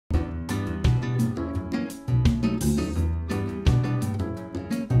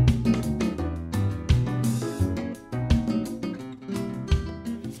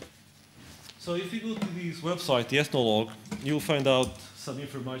So if you go to this website, the Ethnologue, you'll find out some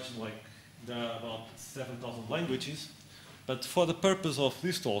information like there are about 7,000 languages. But for the purpose of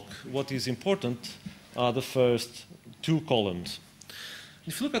this talk, what is important are the first two columns.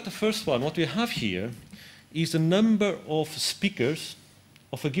 If you look at the first one, what we have here is the number of speakers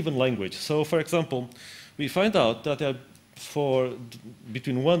of a given language. So, for example, we find out that there are for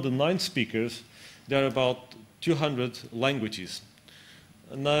between 1 and 9 speakers, there are about 200 languages.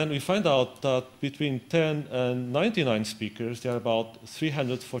 And then we find out that between 10 and 99 speakers, there are about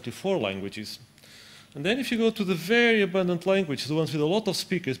 344 languages. And then if you go to the very abundant languages, the ones with a lot of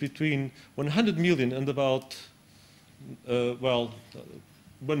speakers, between 100 million and about, 1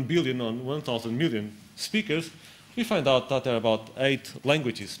 billion or 1,000 million speakers, we find out that there are about 8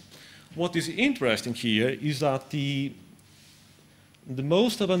 languages. What is interesting here is that the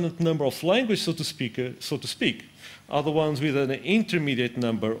most abundant number of languages, so to speak, are the ones with an intermediate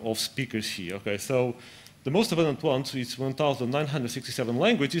number of speakers here. Okay, so the most abundant ones, with 1,967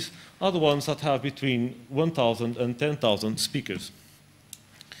 languages, are the ones that have between 1,000 and 10,000 speakers.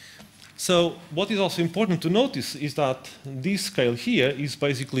 So what is also important to notice is that this scale here is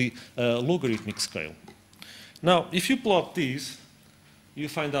basically a logarithmic scale. Now, if you plot these, you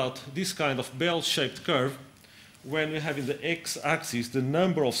find out this kind of bell-shaped curve when we have in the x-axis the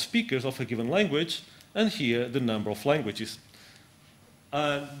number of speakers of a given language, and here the number of languages.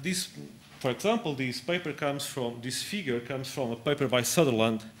 For example, this figure comes from a paper by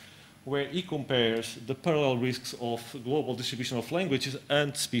Sutherland, where he compares the parallel risks of global distribution of languages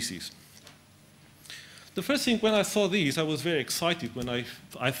and species. The first thing, when I saw these, I was very excited when I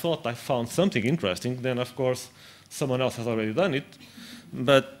thought I found something interesting. Then, of course, someone else has already done it,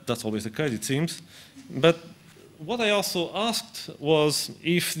 but that's always the case, it seems. But what I also asked was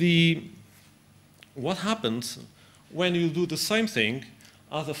what happens when you do the same thing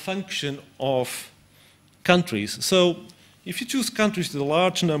as a function of countries. So if you choose countries with a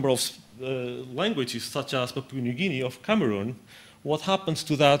large number of languages, such as Papua New Guinea or Cameroon, what happens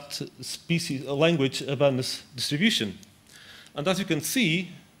to that language abundance distribution? And as you can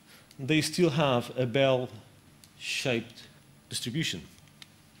see, they still have a bell-shaped distribution.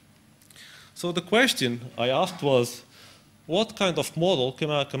 So the question I asked was, what kind of model can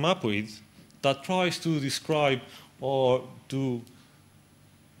I come up with that tries to describe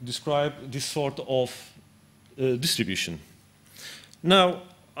this sort of distribution? Now,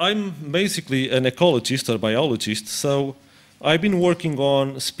 I'm basically an ecologist or biologist, so I've been working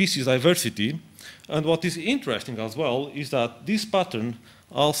on species diversity, and what is interesting as well is that this pattern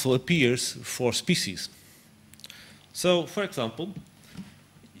also appears for species. So, for example,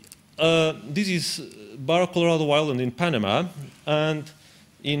 this is Barra Colorado Island in Panama, and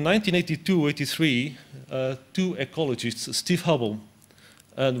in 1982-83, two ecologists, Steve Hubbell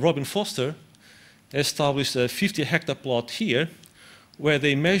and Robin Foster, established a 50-hectare plot here, where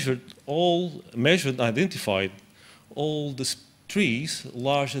they identified all the trees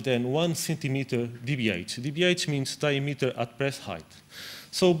larger than 1 centimeter dBH. dBH means diameter at breast height.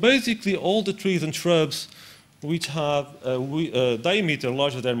 So basically, all the trees and shrubs which have a diameter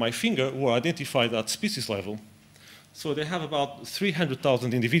larger than my finger were identified at species level. So they have about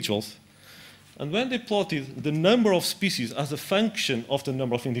 300,000 individuals. And when they plotted the number of species as a function of the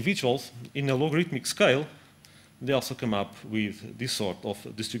number of individuals in a logarithmic scale, they also come up with this sort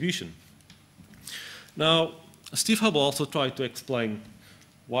of distribution. Now, Steve Hubbell also tried to explain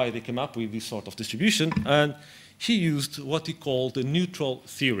why they came up with this sort of distribution, and he used what he called the neutral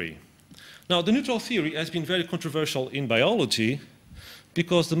theory. Now, the neutral theory has been very controversial in biology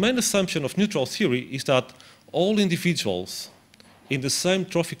because the main assumption of neutral theory is that all individuals in the same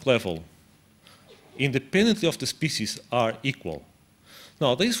trophic level, independently of the species, are equal.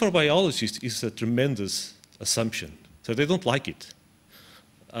 Now, this for biologists is a tremendous assumption, so they don't like it.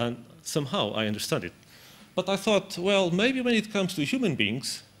 And somehow I understand it. But I thought, well, maybe when it comes to human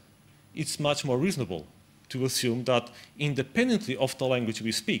beings, it's much more reasonable to assume that independently of the language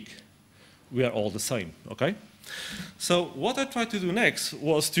we speak, we are all the same, okay? So what I tried to do next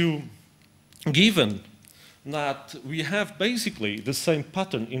was to, given that we have basically the same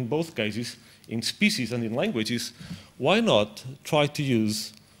pattern in both cases, in species and in languages, why not try to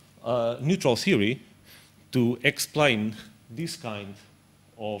use neutral theory to explain this kind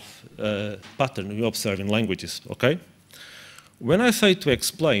of pattern we observe in languages, okay? When I say to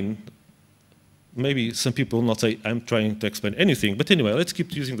explain, maybe some people will not say I'm trying to explain anything, but anyway, let's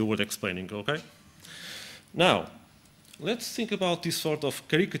keep using the word explaining, okay? Now, let's think about this sort of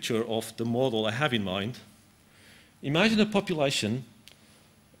caricature of the model I have in mind. Imagine a population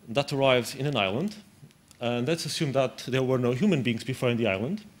that arrives in an island, and let's assume that there were no human beings before in the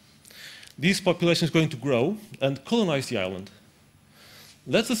island. this population is going to grow and colonize the island.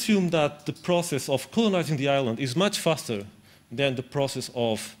 Let's assume that the process of colonizing the island is much faster than the process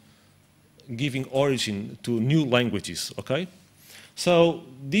of giving origin to new languages, okay? So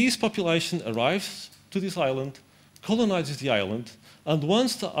this population arrives to this island, colonizes the island, and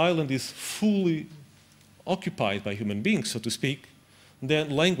once the island is fully occupied by human beings, so to speak,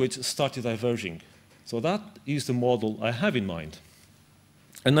 then language started diverging. So that is the model I have in mind.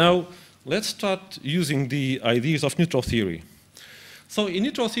 And now let's start using the ideas of neutral theory. So in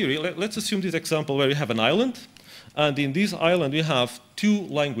neutral theory, let's assume this example where we have an island, and in this island we have two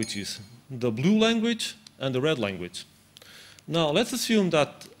languages, the blue language and the red language. Now let's assume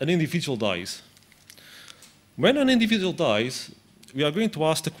that an individual dies. When an individual dies, we are going to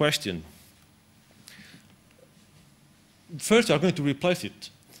ask the question. First, we are going to replace it.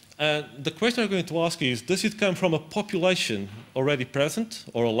 And the question we're going to ask is, does it come from a population already present,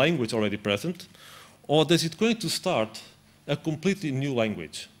 or a language already present, or does it going to start a completely new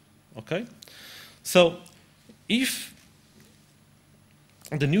language? Okay? So, if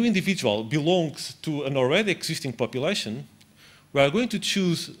the new individual belongs to an already existing population, we are going to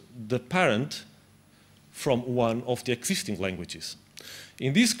choose the parent from one of the existing languages.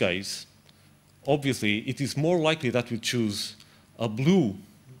 In this case, obviously, it is more likely that we choose a blue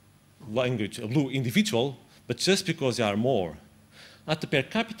language, a blue individual, but just because there are more. At the per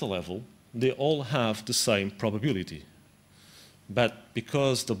capita level, they all have the same probability. But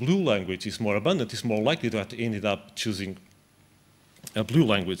because the blue language is more abundant, it's more likely that they ended up choosing a blue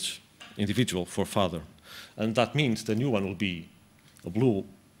language individual for father. And that means the new one will be a blue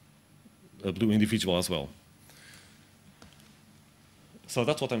individual as well. So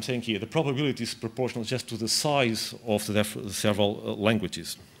that's what I'm saying here. The probability is proportional just to the size of the several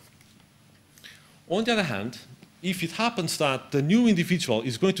languages. On the other hand, if it happens that the new individual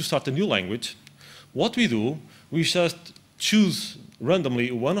is going to start a new language, what we do, we just choose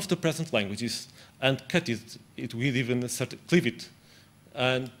randomly one of the present languages and cut it with even a certain, cleave it,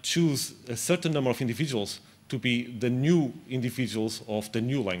 and choose a certain number of individuals to be the new individuals of the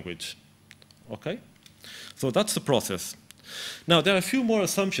new language. Okay? So that's the process. Now, there are a few more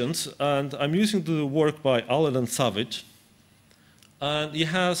assumptions, and I'm using the work by Allen and Savage. And he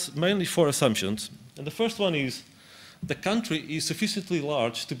has mainly 4 assumptions. And the first one is the country is sufficiently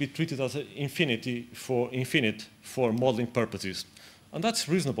large to be treated as an infinite for modeling purposes. And that's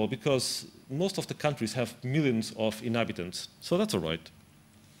reasonable because most of the countries have millions of inhabitants. So that's all right.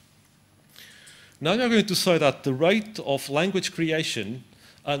 Now we are going to say that the rate of language creation,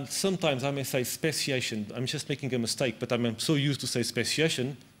 and sometimes I may say speciation. I'm just making a mistake, but I'm so used to say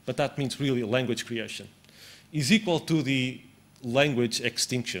speciation, but that means really language creation, is equal to the language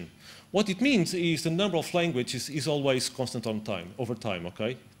extinction. What it means is the number of languages is always constant over time,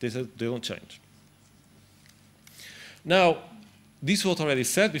 okay? They don't change. Now, this was already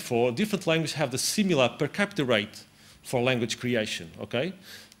said before, different languages have the similar per capita rate for language creation, okay?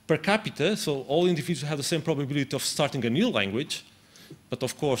 Per capita, so all individuals have the same probability of starting a new language, but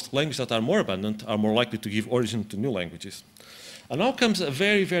of course, languages that are more abundant are more likely to give origin to new languages. And now comes a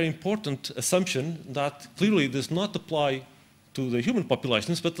very, very important assumption that clearly does not apply to the human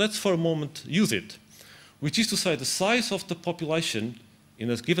populations, but let's for a moment use it, which is to say the size of the population in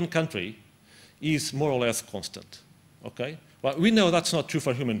a given country is more or less constant, okay? Well, we know that's not true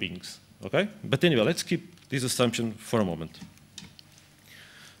for human beings, okay? But anyway, let's keep this assumption for a moment.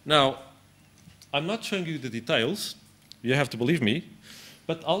 Now, I'm not showing you the details, you have to believe me,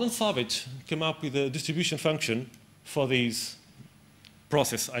 but Allen Savage came up with a distribution function for this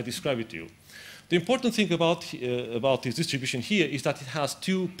process I described to you. The important thing about this distribution here is that it has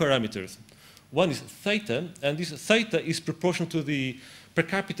 2 parameters. One is theta, and this theta is proportional to the per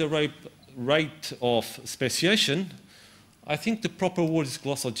capita rate of speciation. I think the proper word is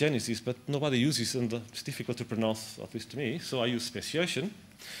glossogenesis, but nobody uses it, and it's difficult to pronounce, at least to me, so I use speciation.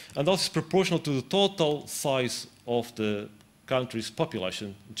 And also is proportional to the total size of the country's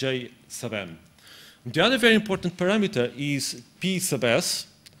population, J sub m. The other very important parameter is P sub s,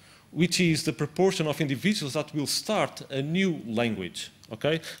 which is the proportion of individuals that will start a new language,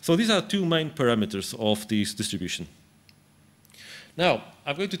 okay? So these are 2 main parameters of this distribution. Now,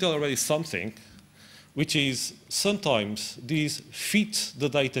 I'm going to tell already something, which is sometimes this fits the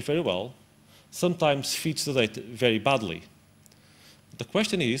data very well, sometimes fits the data very badly. The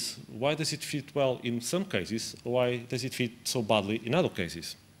question is, why does it fit well in some cases? Why does it fit so badly in other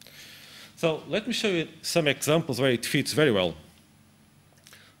cases? So let me show you some examples where it fits very well.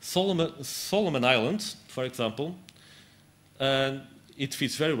 Solomon Islands, for example, and it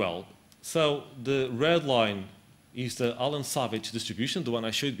fits very well. So the red line is the Allen Savage distribution, the one I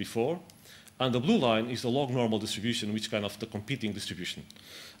showed before, And the blue line is the log normal distribution, which is kind of the competing distribution.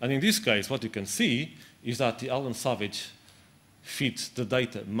 And in this case, what you can see is that the Allen Savage fits the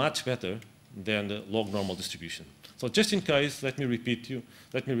data much better than the log normal distribution. So just in case, let me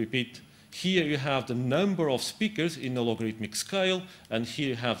repeat. Here you have the number of speakers in a logarithmic scale, and here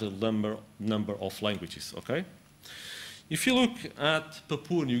you have the number of languages, okay? If you look at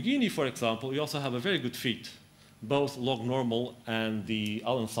Papua New Guinea, for example, you also have a very good fit. Both log normal and the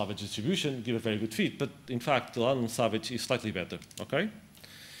Allen Savage distribution give a very good fit, but in fact, the Allen Savage is slightly better, okay?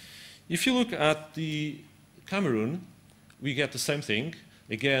 If you look at the Cameroon, we get the same thing.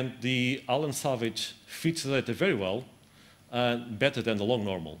 Again, the Allen Savage fits the data very well, and better than the log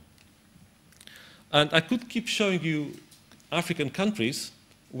normal. And I could keep showing you African countries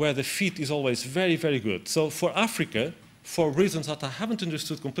where the fit is always very, very good. So for Africa, for reasons that I haven't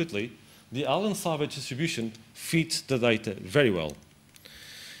understood completely, the Allen Savage distribution fits the data very well.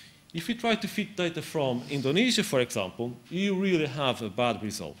 If you try to fit data from Indonesia, for example, you really have a bad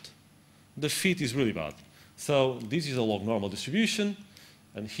result. The fit is really bad. So this is a log normal distribution,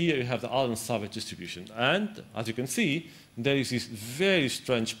 and here you have the Allen Savage distribution. And as you can see, there is this very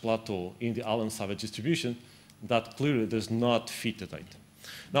strange plateau in the Allen Savage distribution that clearly does not fit the data.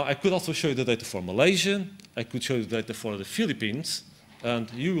 Now, I could also show you the data for Malaysia. I could show you the data for the Philippines.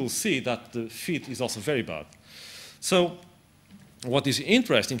 And you will see that the fit is also very bad. So what is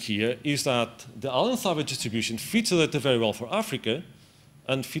interesting here is that the Allen Savage distribution fits the data very well for Africa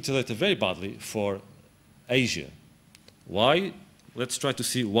and fits the data very badly for Asia. Why? Let's try to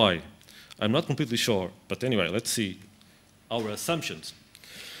see why. I'm not completely sure, but anyway, let's see our assumptions.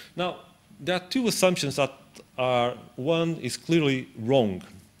 Now, there are two assumptions that are, one is clearly wrong,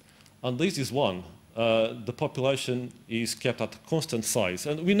 and this is one. The population is kept at a constant size.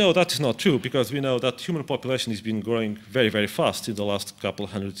 And we know that is not true, because we know that human population has been growing very, very fast in the last couple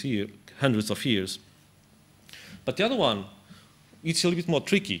of hundreds of years. But the other one, it's a little bit more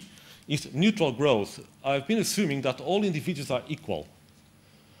tricky. It's neutral growth. I've been assuming that all individuals are equal.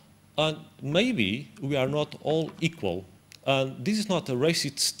 And maybe we are not all equal. And this is not a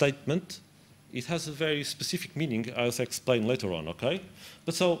racist statement. It has a very specific meaning, as I explain later on, okay?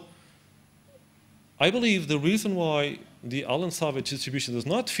 But so, I believe the reason why the Allen Savage distribution does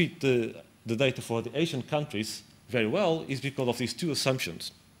not fit the data for the Asian countries very well is because of these two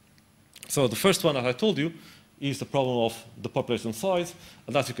assumptions. So the first one, as I told you, is the problem of the population size.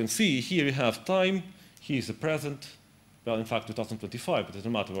 And as you can see, here you have time, here is the present, well, in fact, 2025, but it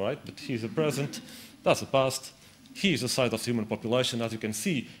doesn't matter, right? But here's the present, that's the past. Here's the size of the human population. As you can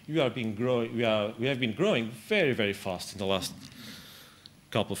see, we have been growing very, very fast in the last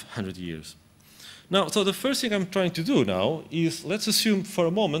couple of 100 years. Now, so the first thing I'm trying to do now is, let's assume for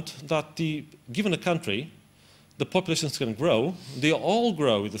a moment that given a country, the populations can grow. They all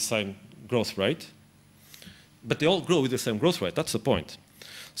grow with the same growth rate, but they all grow with the same growth rate. That's the point.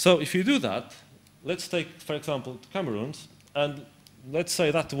 So if you do that, let's take, for example, Cameroon, and let's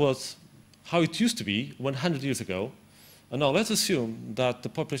say that was how it used to be 100 years ago. And now let's assume that the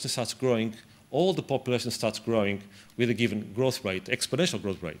population starts growing, all the population starts growing with a given growth rate, exponential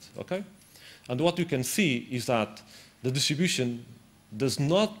growth rate, okay? And what you can see is that the distribution does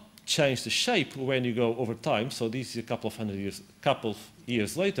not change the shape when you go over time. So this is a couple of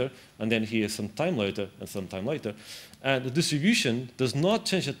years later, and then here some time later, and some time later. And the distribution does not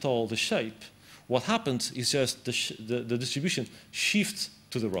change at all the shape. What happens is just the distribution shifts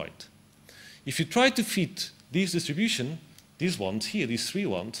to the right. If you try to fit this distribution, these ones here, these three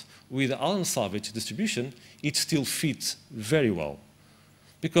ones, with the Allen Savage distribution, it still fits very well.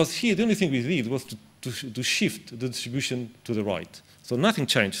 Because here, the only thing we did was to shift the distribution to the right. So nothing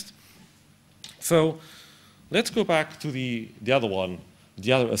changed. So let's go back to the other one,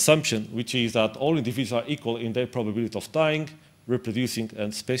 the other assumption, which is that all individuals are equal in their probability of dying, reproducing,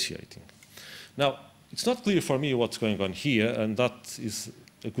 and speciating. Now, it's not clear for me what's going on here, and that is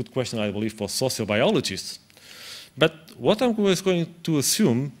a good question, I believe, for sociobiologists. But what I'm always going to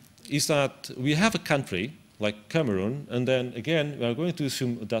assume is that we have a country like Cameroon, and then again, we are going to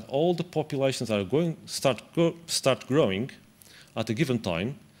assume that all the populations are going to start growing at a given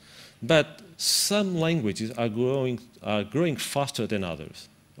time, but some languages are growing faster than others,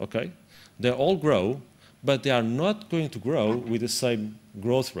 okay? They all grow, but they are not going to grow with the same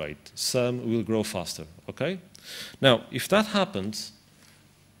growth rate. Some will grow faster, okay? Now, if that happens,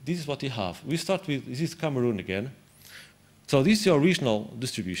 this is what you have. We start with, this is Cameroon again. So this is the original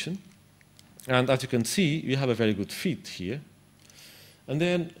distribution. And as you can see, you have a very good fit here. And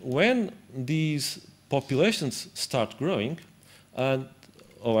then when these populations start growing, and,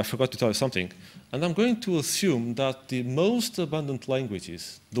 oh, I forgot to tell you something. And I'm going to assume that the most abundant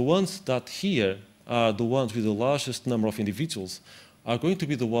languages, the ones that here are the ones with the largest number of individuals, are going to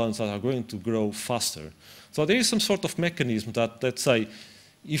be the ones that are going to grow faster. So there is some sort of mechanism that, let's say,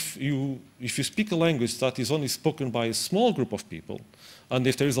 if you speak a language that is only spoken by a small group of people, and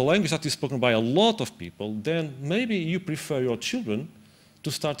if there is a language that is spoken by a lot of people, then maybe you prefer your children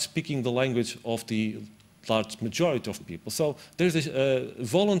to start speaking the language of the large majority of people. So there's a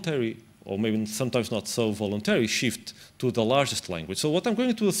voluntary, or maybe sometimes not so voluntary, shift to the largest language. So what I'm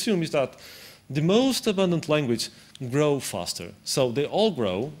going to assume is that the most abundant language grow faster. So they all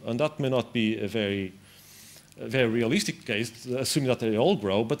grow, and that may not be a very realistic case, assuming that they all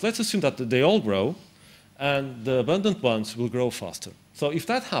grow, but let's assume that they all grow, and the abundant ones will grow faster. So if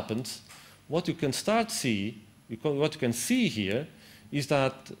that happens, what you can what you can see here is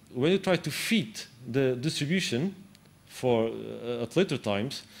that when you try to fit the distribution for at later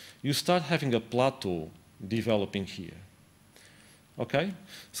times, you start having a plateau developing here. Okay?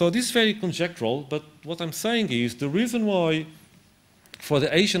 So this is very conjectural, but what I'm saying is the reason why for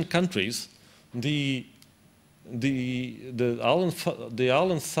the Asian countries the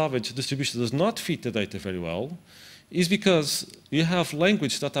Allen Savage distribution does not fit the data very well is because you have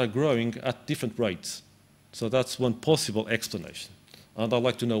languages that are growing at different rates. So that's one possible explanation. And I'd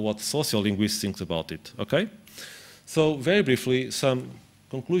like to know what sociolinguists think about it. Okay? So very briefly, some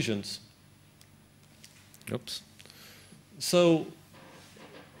conclusions. Oops. So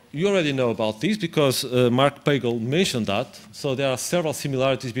you already know about this because Mark Pagel mentioned that. So there are several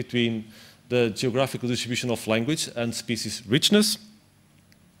similarities between the geographical distribution of language and species richness.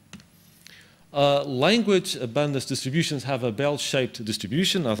 Language abundance distributions have a bell-shaped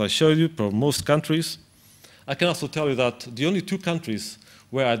distribution, as I showed you, for most countries. I can also tell you that the only two countries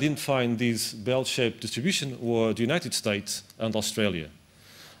where I didn't find this bell-shaped distribution were the United States and Australia.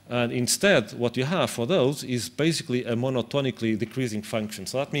 And instead, what you have for those is basically a monotonically decreasing function.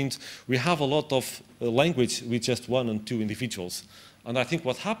 So that means we have a lot of language with just one and two individuals. And I think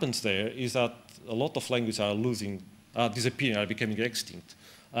what happens there is that a lot of languages are disappearing, are becoming extinct.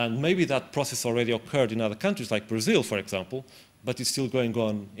 And maybe that process already occurred in other countries, like Brazil, for example, but it's still going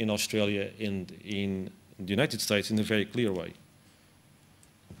on in Australia and in the United States in a very clear way.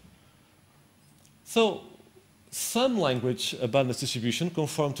 So some language abundance distribution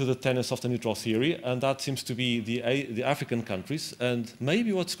conform to the tenets of the neutral theory, and that seems to be the African countries. And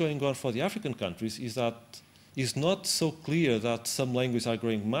maybe what's going on for the African countries is that it's not so clear that some languages are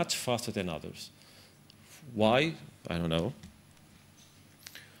growing much faster than others. Why? I don't know.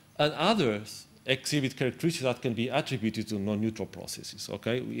 And others exhibit characteristics that can be attributed to non-neutral processes,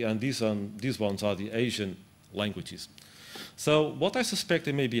 okay? And these ones are the Asian languages. So what I suspect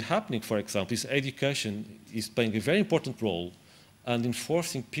that may be happening, for example, is education is playing a very important role and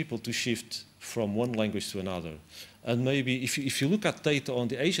enforcing people to shift from one language to another. And maybe if you look at data on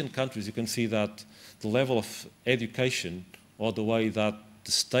the Asian countries, you can see that the level of education or the way that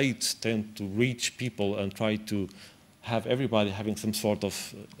the states tend to reach people and try to have everybody having some sort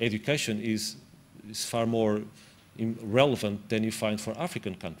of education is far more relevant than you find for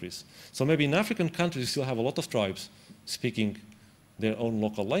African countries. So maybe in African countries you still have a lot of tribes speaking their own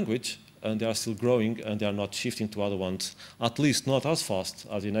local language, and they are still growing and they are not shifting to other ones, at least not as fast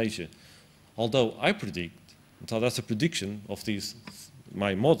as in Asia. Although I predict, so that's a prediction of this,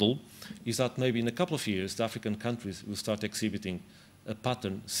 my model, is that maybe in a couple of years the African countries will start exhibiting a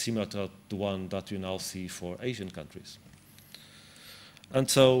pattern similar to the one that you now see for Asian countries. And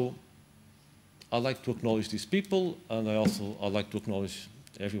so I'd like to acknowledge these people, and I'd like to acknowledge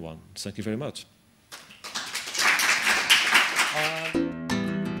everyone. Thank you very much.